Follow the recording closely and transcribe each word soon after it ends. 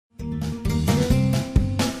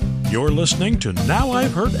You're listening to Now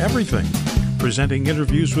I've Heard Everything, presenting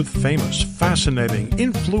interviews with famous, fascinating,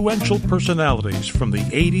 influential personalities from the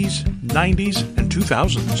 80s, 90s, and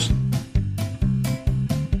 2000s.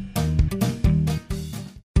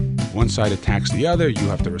 One side attacks the other, you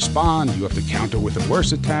have to respond, you have to counter with a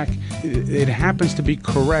worse attack. It happens to be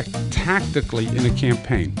correct tactically in a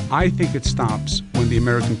campaign. I think it stops when the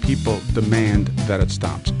American people demand that it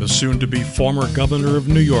stops. The soon-to-be former governor of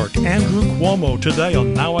New York, Andrew Cuomo, today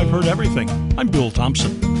on Now I've Heard Everything. I'm Bill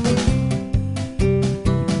Thompson.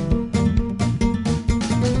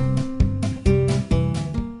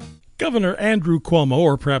 Governor Andrew Cuomo,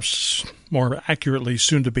 or perhaps more accurately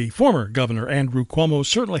soon-to-be former Governor Andrew Cuomo,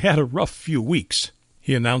 certainly had a rough few weeks.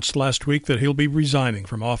 He announced last week that he'll be resigning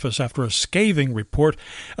from office after a scathing report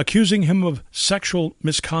accusing him of sexual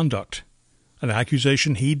misconduct, an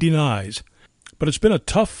accusation he denies. But it's been a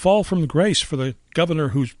tough fall from grace for the governor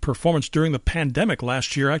whose performance during the pandemic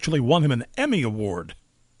last year actually won him an Emmy Award.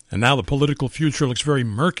 And now the political future looks very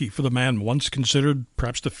murky for the man once considered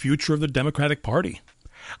perhaps the future of the Democratic Party.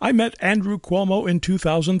 I met Andrew Cuomo in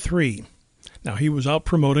 2003. Now, he was out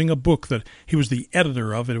promoting a book that he was the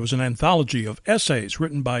editor of. It was an anthology of essays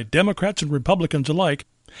written by Democrats and Republicans alike,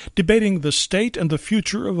 debating the state and the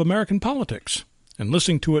future of American politics. And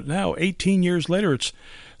listening to it now, 18 years later, it's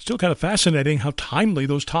still kind of fascinating how timely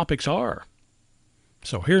those topics are.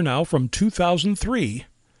 So here now, from 2003,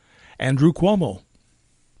 Andrew Cuomo.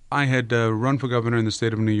 I had run for governor in the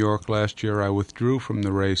state of New York last year. I withdrew from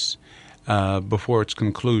the race before its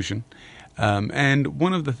conclusion. And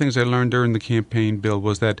one of the things I learned during the campaign, Bill,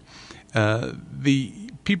 was that the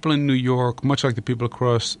people in New York, much like the people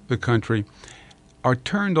across the country, are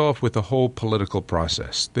turned off with the whole political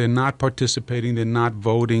process. They're not participating. They're not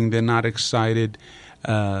voting. They're not excited.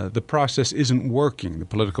 The process isn't working. The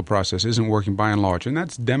political process isn't working by and large. And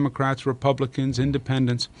that's Democrats, Republicans,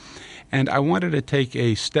 Independents. And I wanted to take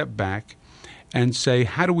a step back and say,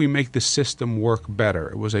 how do we make the system work better?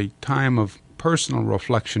 It was a time of personal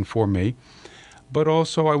reflection for me, but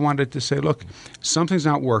also I wanted to say, look, something's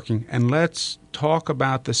not working, and let's talk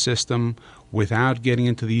about the system without getting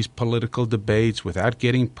into these political debates, without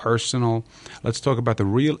getting personal. Let's talk about the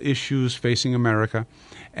real issues facing America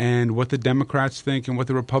and what the Democrats think and what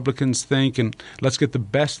the Republicans think, and let's get the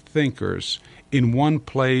best thinkers in one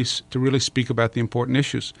place to really speak about the important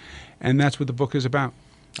issues. And that's what the book is about.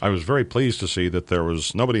 I was very pleased to see that there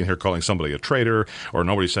was nobody in here calling somebody a traitor, or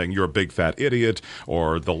nobody saying you're a big fat idiot,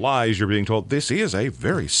 or the lies you're being told. This is a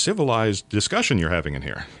very civilized discussion you're having in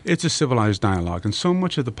here. It's a civilized dialogue, and so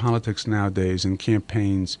much of the politics nowadays in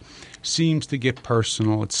campaigns seems to get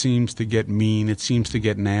personal, it seems to get mean, it seems to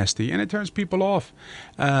get nasty, and it turns people off.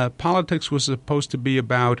 Politics was supposed to be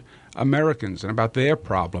about Americans and about their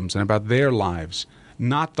problems and about their lives,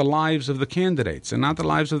 not the lives of the candidates, and not the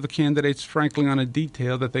lives of the candidates, frankly, on a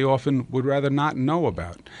detail that they often would rather not know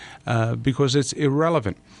about because it's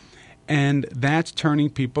irrelevant. And that's turning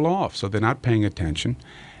people off, so they're not paying attention.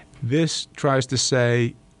 This tries to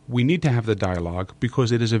say we need to have the dialogue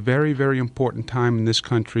because it is a very, very important time in this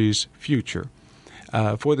country's future.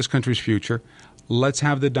 For this country's future, let's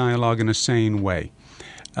have the dialogue in a sane way.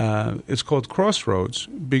 It's called Crossroads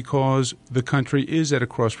because the country is at a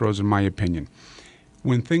crossroads, in my opinion.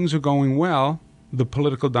 When things are going well, the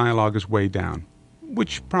political dialogue is way down,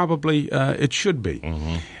 which probably it should be.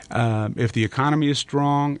 Mm-hmm. If the economy is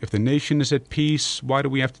strong, if the nation is at peace, why do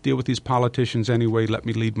we have to deal with these politicians anyway? Let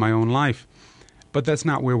me lead my own life. But that's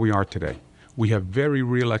not where we are today. We have very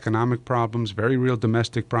real economic problems, very real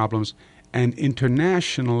domestic problems, and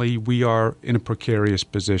internationally we are in a precarious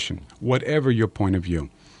position, whatever your point of view.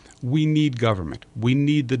 We need government. We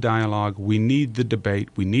need the dialogue. We need the debate.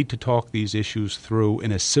 We need to talk these issues through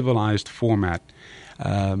in a civilized format.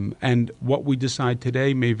 And what we decide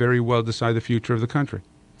today may very well decide the future of the country.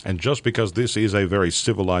 And just because this is a very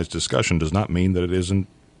civilized discussion does not mean that it isn't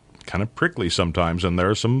kind of prickly sometimes. And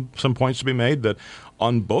there are some points to be made that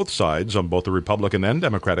on both sides, on both the Republican and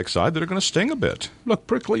Democratic side, that are going to sting a bit. Look,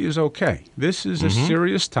 prickly is okay. This is a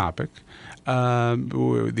serious topic.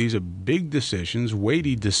 These are big decisions,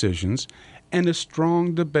 weighty decisions, and a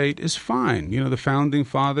strong debate is fine. You know, the Founding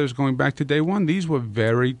Fathers, going back to day one, these were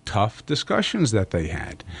very tough discussions that they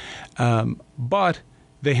had. But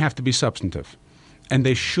they have to be substantive. And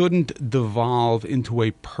they shouldn't devolve into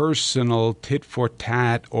a personal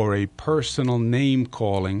tit-for-tat or a personal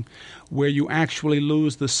name-calling where you actually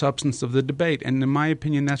lose the substance of the debate. And in my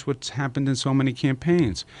opinion, that's what's happened in so many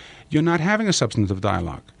campaigns. You're not having a substantive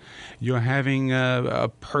dialogue. You're having a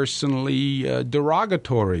personally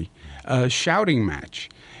derogatory shouting match.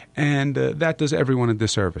 And that does everyone a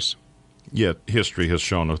disservice. Yet history has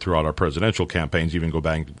shown throughout our presidential campaigns, even go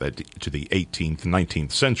back to the 18th,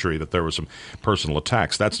 19th century, that there were some personal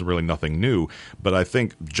attacks. That's really nothing new. But I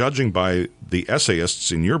think, judging by the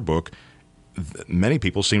essayists in your book, many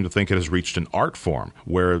people seem to think it has reached an art form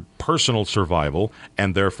where personal survival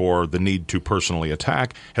and therefore the need to personally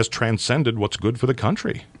attack has transcended what's good for the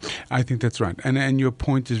country. I think that's right. And your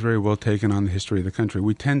point is very well taken on the history of the country.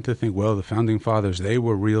 We tend to think, well, the founding fathers, they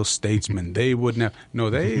were real statesmen. They wouldn't have. No,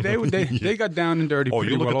 they got down and dirty. Oh,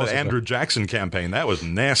 you look well at the Andrew Jackson campaign. That was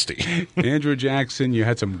nasty. Andrew Jackson, you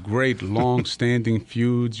had some great long-standing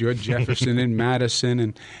feuds. You had Jefferson and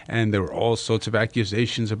Madison, and there were all sorts of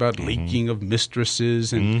accusations about leaking of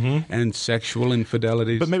mistresses and sexual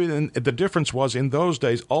infidelities. But maybe the difference was, in those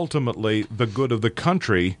days, ultimately, the good of the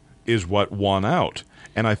country is what won out.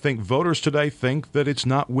 And I think voters today think that it's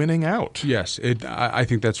not winning out. Yes, I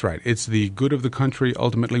think that's right. It's the good of the country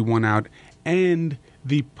ultimately won out, and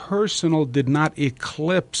the personal did not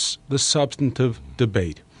eclipse the substantive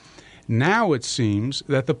debate. Now it seems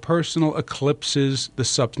that the personal eclipses the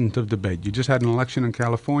substantive debate. You just had an election in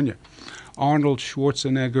California. Arnold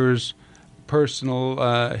Schwarzenegger's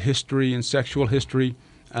personal history and sexual history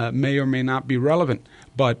may or may not be relevant,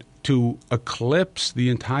 but to eclipse the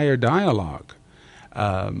entire dialogue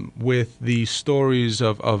with the stories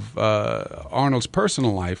of Arnold's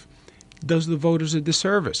personal life does the voters a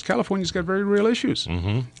disservice. California's got very real issues,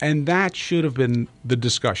 and that should have been the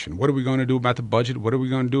discussion. What are we going to do about the budget? What are we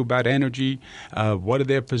going to do about energy? What are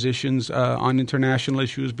their positions on international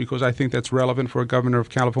issues? Because I think that's relevant for a governor of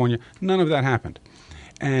California. None of that happened.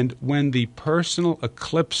 And when the personal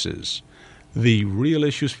eclipses the real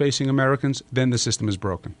issues facing Americans, then the system is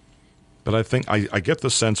broken. But I think I get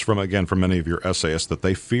the sense from many of your essayists that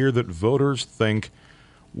they fear that voters think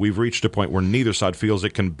we've reached a point where neither side feels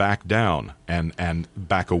it can back down and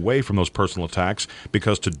back away from those personal attacks,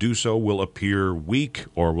 because to do so will appear weak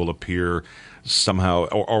or will appear somehow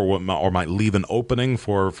or might leave an opening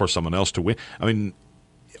for someone else to win. I mean,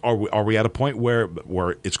 are we at a point where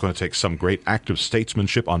it's going to take some great act of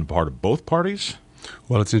statesmanship on the part of both parties?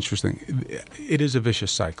 Well, it's interesting. It is a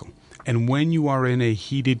vicious cycle. And when you are in a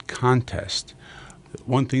heated contest,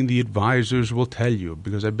 one thing the advisors will tell you,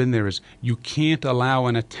 because I've been there, is you can't allow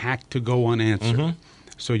an attack to go unanswered.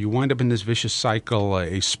 So you wind up in this vicious cycle,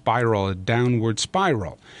 a spiral, a downward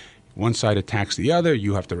spiral. One side attacks the other.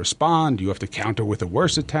 You have to respond. You have to counter with a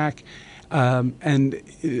worse attack. And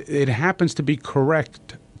it happens to be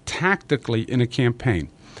correct tactically in a campaign.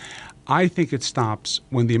 I think it stops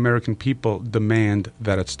when the American people demand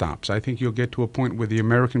that it stops. I think you'll get to a point where the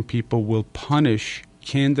American people will punish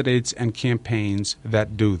candidates and campaigns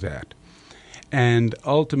that do that. And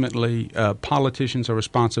ultimately, politicians are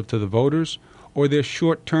responsive to the voters, or they're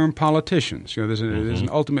short-term politicians. You know, there's an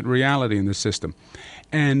ultimate reality in this system.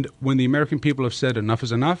 And when the American people have said enough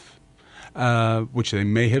is enough, which they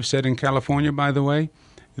may have said in California, by the way,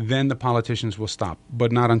 then the politicians will stop,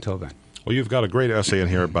 but not until then. Well, you've got a great essay in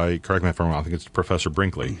here by, correct me if I'm wrong, I think it's Professor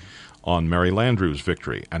Brinkley, on Mary Landrieu's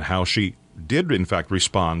victory and how she did, in fact,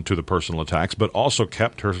 respond to the personal attacks, but also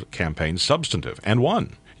kept her campaign substantive and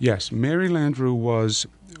won. Yes, Mary Landrieu was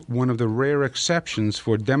one of the rare exceptions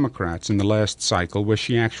for Democrats in the last cycle where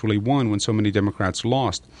she actually won when so many Democrats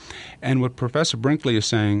lost. And what Professor Brinkley is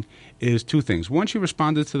saying is two things. One, she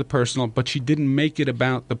responded to the personal, but she didn't make it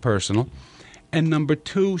about the personal. And number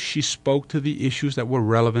two, she spoke to the issues that were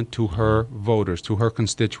relevant to her voters, to her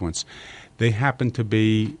constituents. They happen to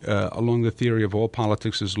be, along the theory of all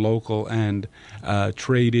politics is local, and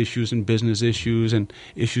trade issues and business issues and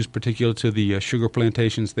issues particular to the sugar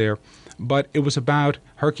plantations there. But it was about,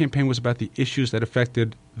 her campaign was about the issues that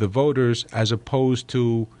affected the voters as opposed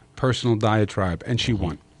to personal diatribe, and she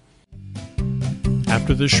won.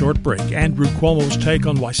 After this short break, Andrew Cuomo's take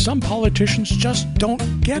on why some politicians just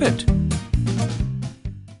don't get it.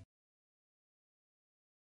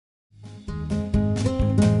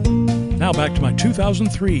 Now back to my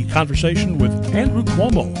 2003 conversation with Andrew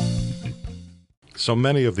Cuomo. So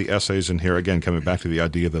many of the essays in here, again, coming back to the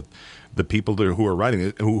idea that the people who are writing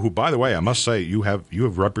it, who by the way, I must say, you have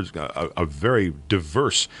a very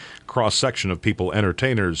diverse cross-section of people,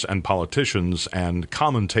 entertainers and politicians and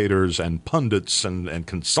commentators and pundits and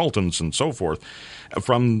consultants and so forth,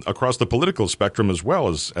 from across the political spectrum as well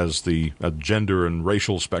as the gender and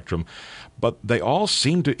racial spectrum. But they all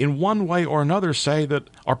seem to, in one way or another, say that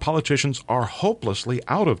our politicians are hopelessly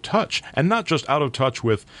out of touch, and not just out of touch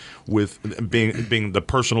with being being the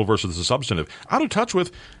personal versus the substantive, out of touch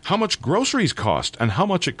with how much groceries cost and how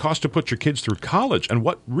much it costs to put your kids through college and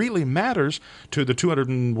what really matters to the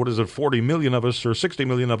 40 million of us or 60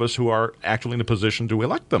 million of us who are actually in a position to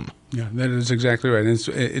elect them. Yeah, that is exactly right.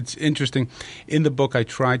 It's interesting. In the book, I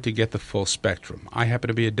tried to get the full spectrum. I happen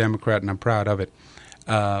to be a Democrat, and I'm proud of it.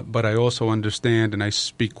 But I also understand, and I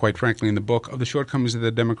speak quite frankly in the book, of the shortcomings of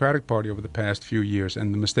the Democratic Party over the past few years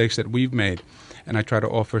and the mistakes that we've made. And I try to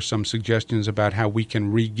offer some suggestions about how we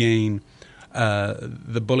can regain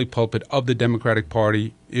the bully pulpit of the Democratic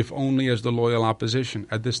Party, if only as the loyal opposition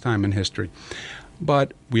at this time in history.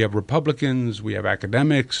 But we have Republicans, we have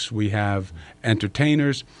academics, we have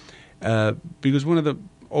entertainers, because one of the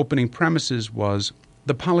opening premises was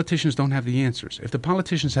the politicians don't have the answers. If the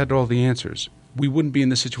politicians had all the answers, we wouldn't be in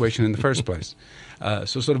this situation in the first place.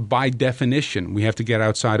 So sort of by definition, we have to get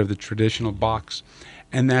outside of the traditional box.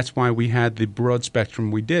 And that's why we had the broad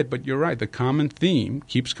spectrum we did. But you're right, the common theme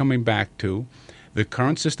keeps coming back to the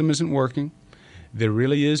current system isn't working. There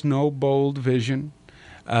really is no bold vision.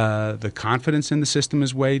 The confidence in the system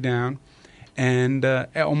is way down. And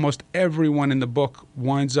almost everyone in the book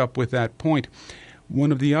winds up with that point.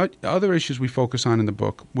 One of the other issues we focus on in the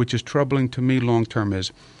book, which is troubling to me long-term,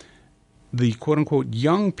 is the quote-unquote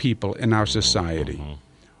young people in our society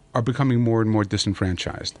are becoming more and more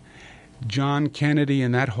disenfranchised. John Kennedy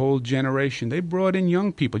and that whole generation, they brought in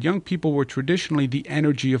young people. Young people were traditionally the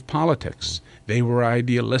energy of politics. They were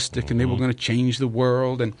idealistic and they were going to change the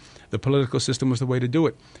world, and the political system was the way to do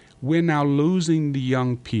it. We're now losing the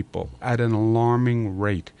young people at an alarming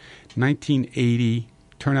rate. 1980,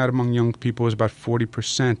 turnout among young people was about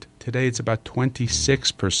 40%. Today it's about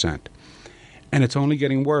 26%. And it's only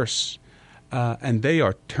getting worse. And they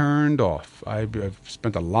are turned off. I've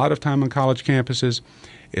spent a lot of time on college campuses.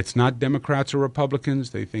 It's not Democrats or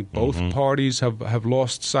Republicans. They think both parties have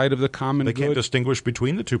lost sight of the common good. They can't distinguish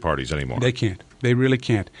between the two parties anymore. They can't. They really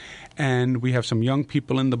can't. And we have some young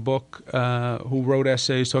people in the book who wrote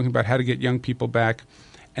essays talking about how to get young people back.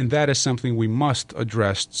 And that is something we must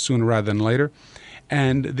address sooner rather than later.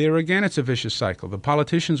 And there again, it's a vicious cycle. The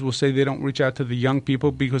politicians will say they don't reach out to the young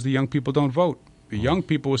people because the young people don't vote. The young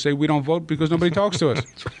people will say we don't vote because nobody talks to us.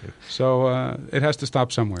 Right. So it has to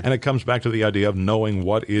stop somewhere. And it comes back to the idea of knowing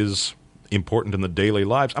what is important in the daily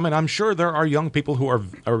lives. I mean, I'm sure there are young people who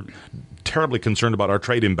are terribly concerned about our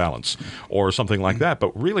trade imbalance or something like that.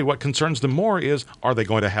 But really what concerns them more is, are they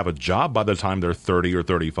going to have a job by the time they're 30 or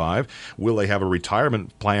 35? Will they have a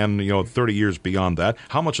retirement plan, 30 years beyond that?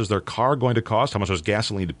 How much is their car going to cost? How much is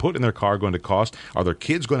gasoline to put in their car going to cost? Are their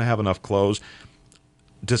kids going to have enough clothes?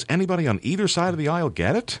 Does anybody on either side of the aisle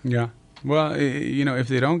get it? Yeah. Well, if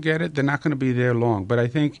they don't get it, they're not going to be there long. But I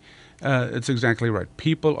think it's exactly right.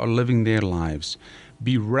 People are living their lives.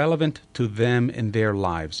 Be relevant to them in their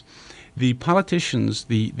lives. The politicians,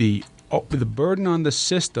 the burden on the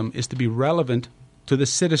system is to be relevant to the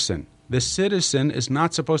citizen. The citizen is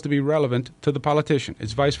not supposed to be relevant to the politician.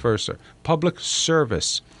 It's vice versa. Public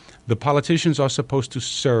service. The politicians are supposed to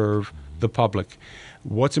serve the public.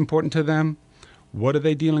 What's important to them? What are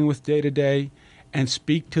they dealing with day to day? And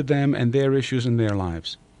speak to them and their issues in their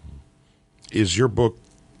lives. Is your book,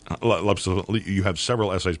 you have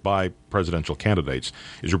several essays by presidential candidates.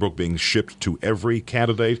 Is your book being shipped to every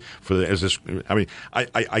candidate?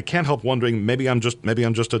 I can't help wondering, maybe I'm just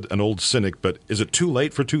an old cynic, but is it too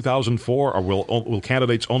late for 2004, or will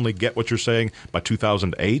candidates only get what you're saying by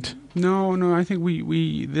 2008? No, I think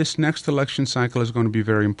we this next election cycle is going to be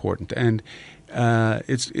very important. And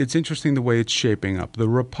it's interesting the way it's shaping up. The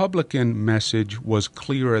Republican message was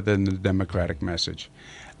clearer than the Democratic message,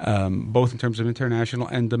 both in terms of international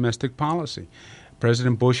and domestic policy.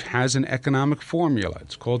 President Bush has an economic formula.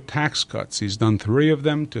 It's called tax cuts. He's done 3 of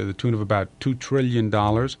them to the tune of about $2 trillion,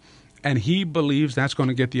 and he believes that's going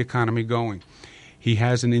to get the economy going. He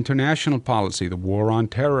has an international policy, the war on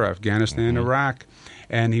terror, Afghanistan, Iraq,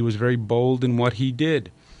 and he was very bold in what he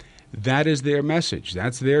did. That is their message.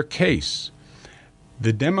 That's their case.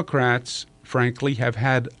 The Democrats, frankly, have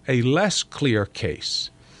had a less clear case.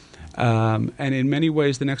 And in many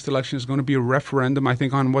ways, the next election is going to be a referendum, I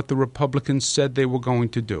think, on what the Republicans said they were going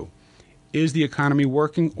to do. Is the economy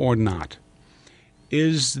working or not?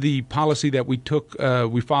 Is the policy that we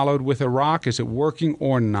followed with Iraq, is it working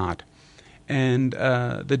or not? And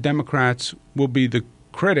the Democrats will be the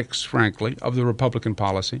critics, frankly, of the Republican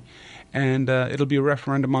policy. And it'll be a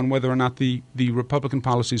referendum on whether or not the Republican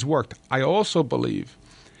policies worked. I also believe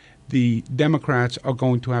the Democrats are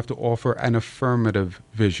going to have to offer an affirmative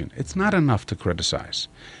vision. It's not enough to criticize.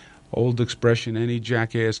 Old expression, any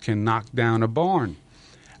jackass can knock down a barn.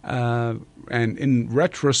 And in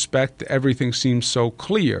retrospect, everything seems so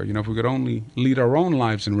clear. If we could only lead our own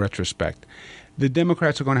lives in retrospect. The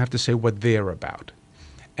Democrats are going to have to say what they're about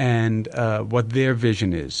and what their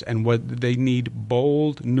vision is, and what they need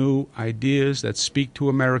bold, new ideas that speak to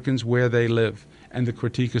Americans where they live. And the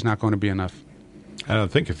critique is not going to be enough. And I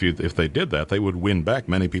think if they did that, they would win back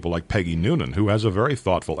many people like Peggy Noonan, who has a very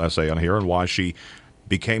thoughtful essay on here and why she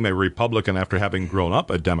became a Republican after having grown up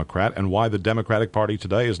a Democrat, and why the Democratic Party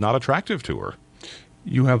today is not attractive to her.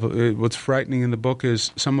 You have what's frightening in the book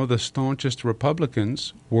is some of the staunchest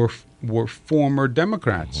Republicans were former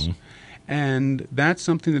Democrats. Mm-hmm. And that's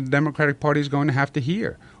something the Democratic Party is going to have to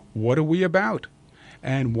hear. What are we about?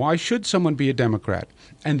 And why should someone be a Democrat?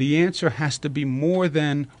 And the answer has to be more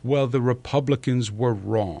than, well, the Republicans were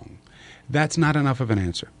wrong. That's not enough of an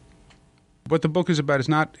answer. What the book is about is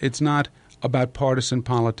it's not about partisan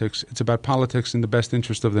politics. It's about politics in the best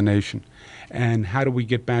interest of the nation. And how do we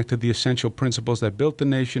get back to the essential principles that built the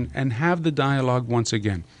nation and have the dialogue once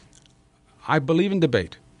again? I believe in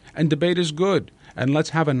debate, and debate is good. And let's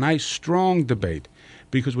have a nice, strong debate,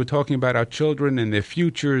 because we're talking about our children and their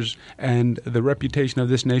futures and the reputation of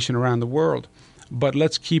this nation around the world. But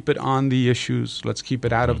let's keep it on the issues. Let's keep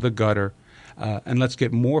it out of the gutter. And let's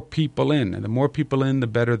get more people in. And the more people in, the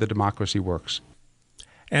better the democracy works.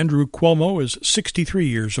 Andrew Cuomo is 63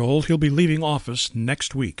 years old. He'll be leaving office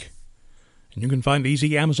next week. And you can find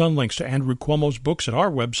easy Amazon links to Andrew Cuomo's books at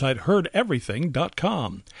our website,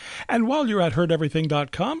 heardeverything.com. And while you're at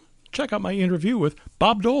heardeverything.com, check out my interview with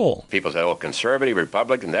Bob Dole. People say, conservative,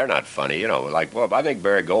 Republican, they're not funny. I think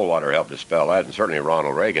Barry Goldwater helped to spell that, and certainly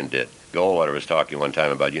Ronald Reagan did. Goldwater was talking one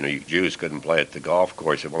time about, you Jews couldn't play at the golf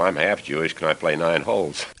course. He said, well, I'm half Jewish. Can I play 9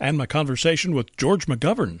 holes? And my conversation with George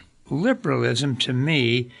McGovern. Liberalism, to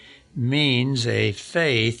me, means a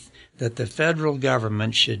faith that the federal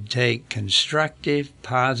government should take constructive,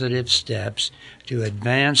 positive steps to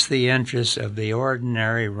advance the interests of the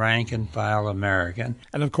ordinary rank-and-file American.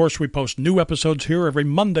 And, of course, we post new episodes here every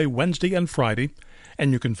Monday, Wednesday, and Friday.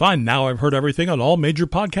 And you can find Now I've Heard Everything on all major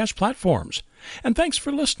podcast platforms. And thanks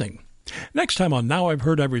for listening. Next time on Now I've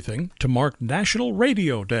Heard Everything, to mark National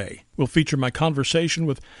Radio Day, we'll feature my conversation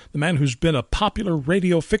with the man who's been a popular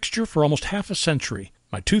radio fixture for almost half a century,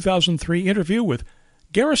 my 2003 interview with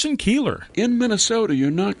Garrison Keillor. In Minnesota,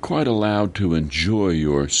 you're not quite allowed to enjoy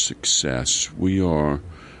your success. We are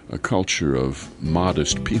a culture of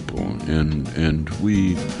modest people, and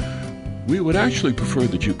we would actually prefer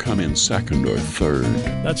that you come in second or third.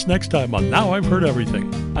 That's next time on Now I've Heard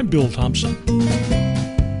Everything. I'm Bill Thompson.